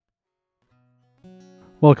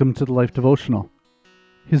Welcome to the Life Devotional.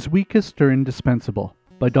 His weakest are indispensable,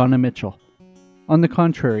 by Donna Mitchell. On the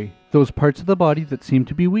contrary, those parts of the body that seem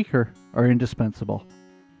to be weaker are indispensable.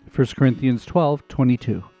 1 Corinthians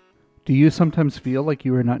 12:22. Do you sometimes feel like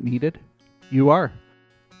you are not needed? You are.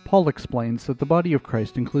 Paul explains that the body of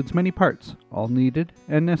Christ includes many parts, all needed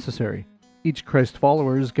and necessary. Each Christ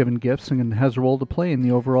follower is given gifts and has a role to play in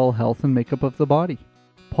the overall health and makeup of the body.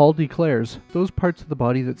 Paul declares those parts of the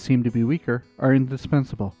body that seem to be weaker are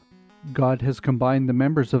indispensable. God has combined the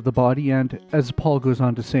members of the body and, as Paul goes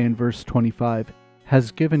on to say in verse 25,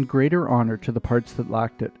 has given greater honor to the parts that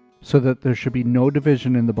lacked it, so that there should be no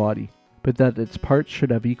division in the body, but that its parts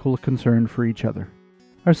should have equal concern for each other.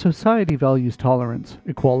 Our society values tolerance,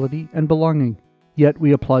 equality, and belonging, yet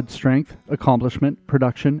we applaud strength, accomplishment,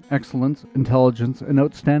 production, excellence, intelligence, and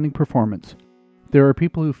outstanding performance. There are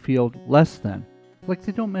people who feel less than, like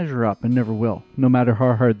they don't measure up and never will, no matter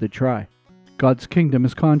how hard they try. God's kingdom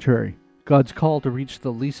is contrary. God's call to reach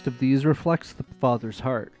the least of these reflects the Father's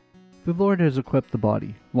heart. The Lord has equipped the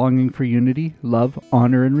body, longing for unity, love,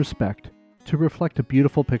 honor, and respect, to reflect a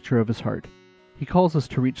beautiful picture of His heart. He calls us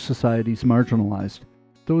to reach societies marginalized,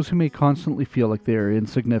 those who may constantly feel like they are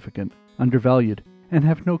insignificant, undervalued, and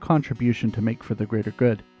have no contribution to make for the greater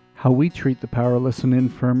good. How we treat the powerless and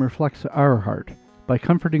infirm reflects our heart. By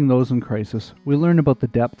comforting those in crisis, we learn about the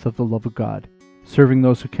depth of the love of God. Serving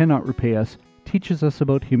those who cannot repay us teaches us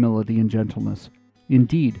about humility and gentleness.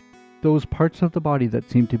 Indeed, those parts of the body that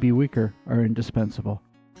seem to be weaker are indispensable.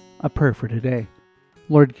 A prayer for today.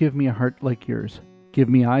 Lord, give me a heart like yours. Give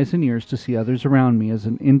me eyes and ears to see others around me as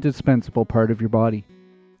an indispensable part of your body.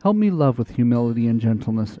 Help me love with humility and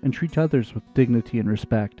gentleness and treat others with dignity and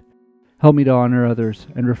respect. Help me to honor others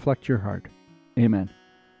and reflect your heart. Amen.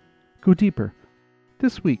 Go deeper.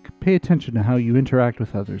 This week, pay attention to how you interact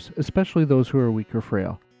with others, especially those who are weak or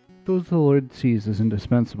frail, those the Lord sees as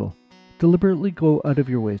indispensable. Deliberately go out of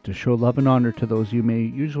your ways to show love and honor to those you may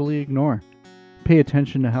usually ignore. Pay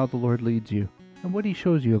attention to how the Lord leads you and what He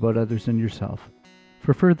shows you about others and yourself.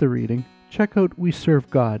 For further reading, check out We Serve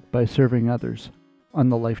God by Serving Others on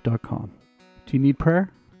thelife.com. Do you need prayer?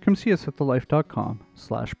 Come see us at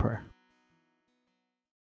thelife.com/prayer.